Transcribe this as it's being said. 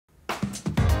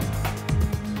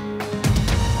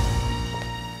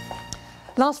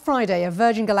Last Friday, a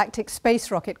Virgin Galactic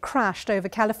space rocket crashed over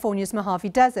California's Mojave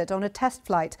Desert on a test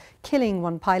flight, killing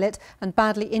one pilot and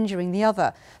badly injuring the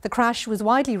other. The crash was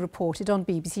widely reported on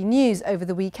BBC News over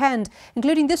the weekend,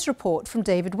 including this report from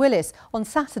David Willis on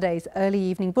Saturday's early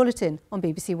evening bulletin on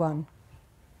BBC One.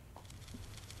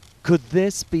 Could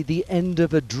this be the end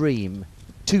of a dream?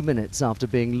 2 minutes after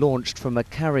being launched from a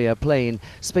carrier plane,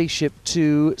 Spaceship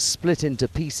Two split into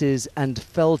pieces and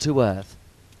fell to Earth.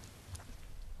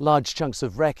 Large chunks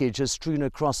of wreckage are strewn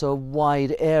across a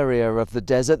wide area of the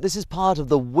desert. This is part of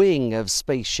the wing of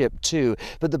Spaceship Two.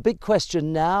 But the big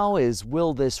question now is,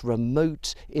 will this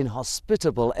remote,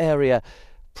 inhospitable area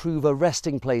prove a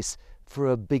resting place for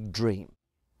a big dream?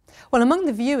 Well, among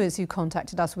the viewers who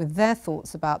contacted us with their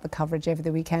thoughts about the coverage over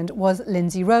the weekend was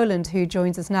Lindsay Rowland, who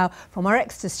joins us now from our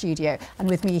Exeter studio. And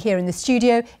with me here in the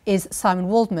studio is Simon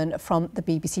Waldman from the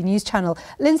BBC News Channel.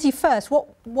 Lindsay, first,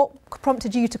 what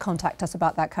prompted you to contact us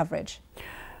about that coverage?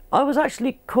 I was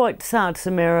actually quite sad,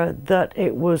 Samira, that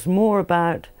it was more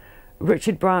about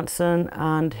Richard Branson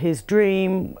and his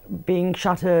dream being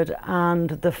shattered,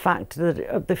 and the fact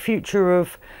that the future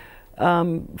of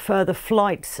further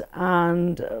flights,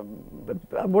 and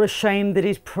what a shame that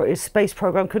his space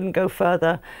program couldn't go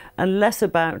further, and less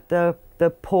about the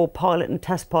poor pilot and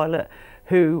test pilot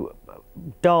who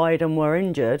died and were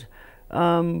injured.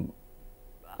 And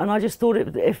I just thought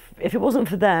if it wasn't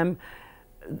for them,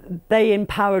 they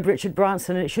empowered Richard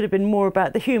Branson, and it should have been more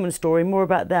about the human story, more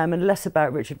about them and less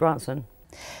about Richard Branson.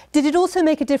 Did it also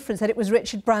make a difference that it was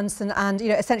Richard Branson and,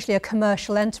 essentially a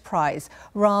commercial enterprise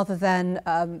rather than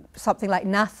something like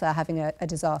NASA having a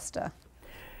disaster?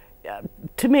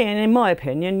 To me, and in my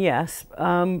opinion, yes.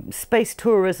 Space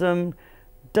tourism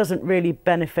doesn't really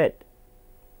benefit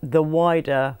the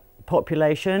wider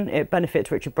population. It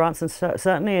benefits Richard Branson,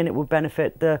 certainly, and it will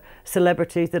benefit the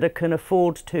celebrities that can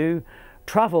afford to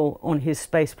travel on his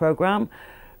space program.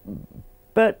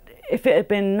 But if it had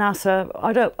been NASA,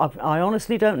 I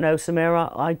honestly don't know,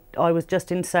 Samira. I was just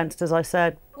incensed, as I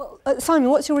said. Well, Simon,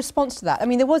 what's your response to that? I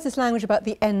mean, there was this language about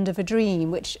the end of a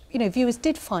dream, which, viewers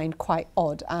did find quite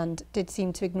odd and did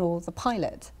seem to ignore the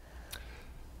pilot.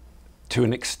 To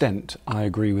an extent, I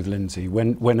agree with Lindsay.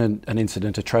 When an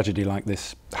incident, a tragedy like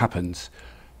this happens,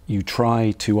 you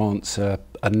try to answer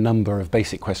a number of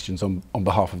basic questions on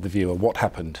behalf of the viewer. What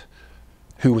happened?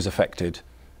 Who was affected?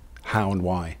 How and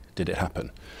why did it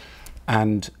happen?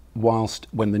 And whilst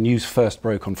when the news first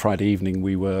broke on Friday evening,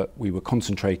 we were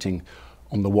concentrating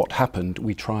on the what happened,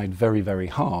 we tried very, very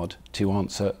hard to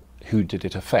answer who did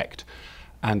it affect.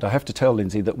 And I have to tell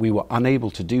Lindsay that we were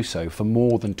unable to do so for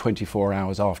more than 24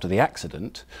 hours after the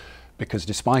accident, because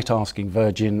despite asking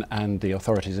Virgin and the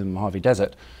authorities in the Mojave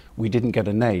Desert, we didn't get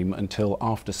a name until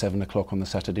after 7 o'clock on the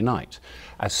Saturday night.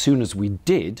 As soon as we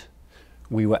did,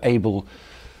 we were able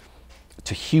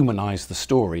to humanise the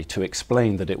story, to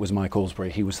explain that it was Mike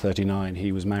Alsbury. He was 39,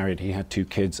 he was married, he had 2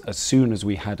 kids. As soon as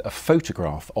we had a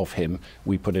photograph of him,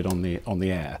 we put it on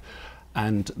the air.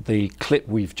 And the clip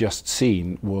we've just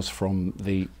seen was from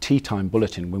the tea time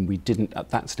bulletin, when we didn't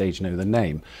at that stage know the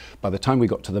name. By the time we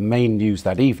got to the main news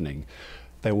that evening,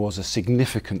 there was a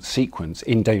significant sequence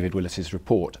in David Willis's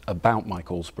report about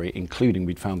Mike Alsbury, including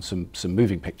we'd found some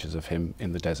moving pictures of him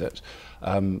in the desert,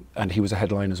 and he was a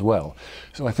headline as well.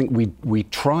 So I think we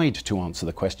tried to answer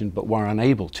the question, but were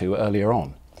unable to earlier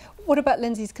on. What about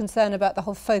Lindsay's concern about the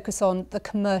whole focus on the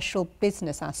commercial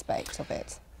business aspect of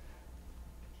it?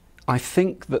 I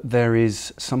think that there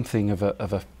is something of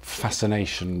a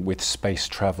fascination with space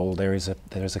travel. There is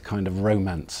a kind of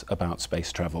romance about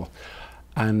space travel,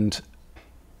 and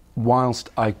whilst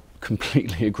I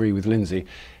completely agree with Lindsay,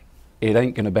 it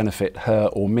ain't going to benefit her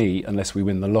or me unless we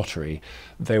win the lottery.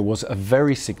 There was a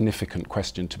very significant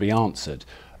question to be answered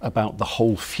about the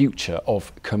whole future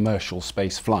of commercial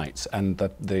space flights, and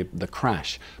the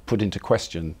crash put into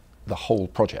question the whole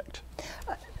project.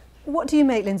 What do you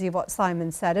make, Lindsay, of what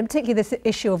Simon said, and particularly this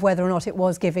issue of whether or not it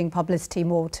was giving publicity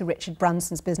more to Richard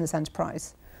Branson's business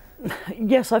enterprise?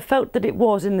 Yes, I felt that it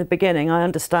was in the beginning. I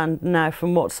understand now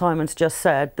from what Simon's just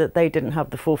said that they didn't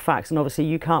have the full facts, and obviously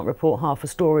you can't report half a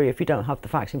story if you don't have the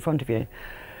facts in front of you.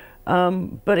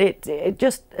 But it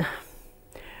just,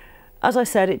 as I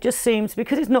said, it just seems,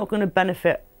 because it's not going to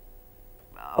benefit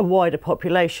a wider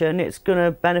population, it's going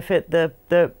to benefit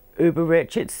the uber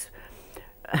rich. It's,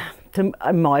 in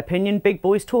my opinion, big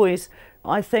boys' toys.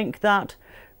 I think that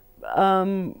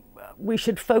we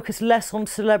should focus less on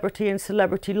celebrity and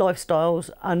celebrity lifestyles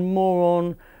and more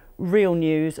on real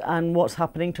news and what's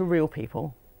happening to real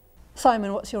people.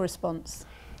 Simon, what's your response?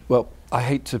 Well, I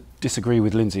hate to disagree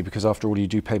with Lindsay, because after all you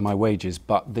do pay my wages,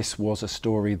 but this was a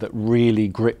story that really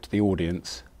gripped the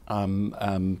audience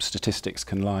Statistics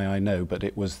can lie, I know, but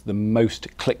it was the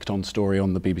most clicked on story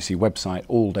on the BBC website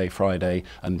all day Friday,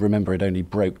 and remember, it only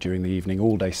broke during the evening,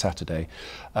 all day Saturday.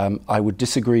 I would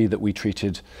disagree that we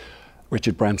treated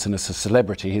Richard Branson as a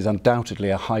celebrity. He's undoubtedly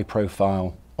a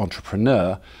high-profile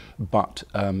entrepreneur, but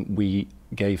we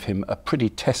gave him a pretty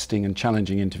testing and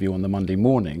challenging interview on the Monday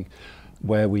morning,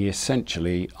 where we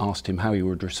essentially asked him how he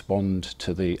would respond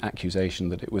to the accusation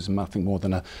that it was nothing more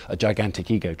than a gigantic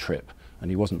ego trip,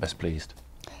 and he wasn't best pleased.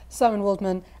 Simon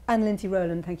Waldman and Lindsay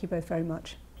Rowland, thank you both very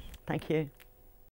much. Thank you.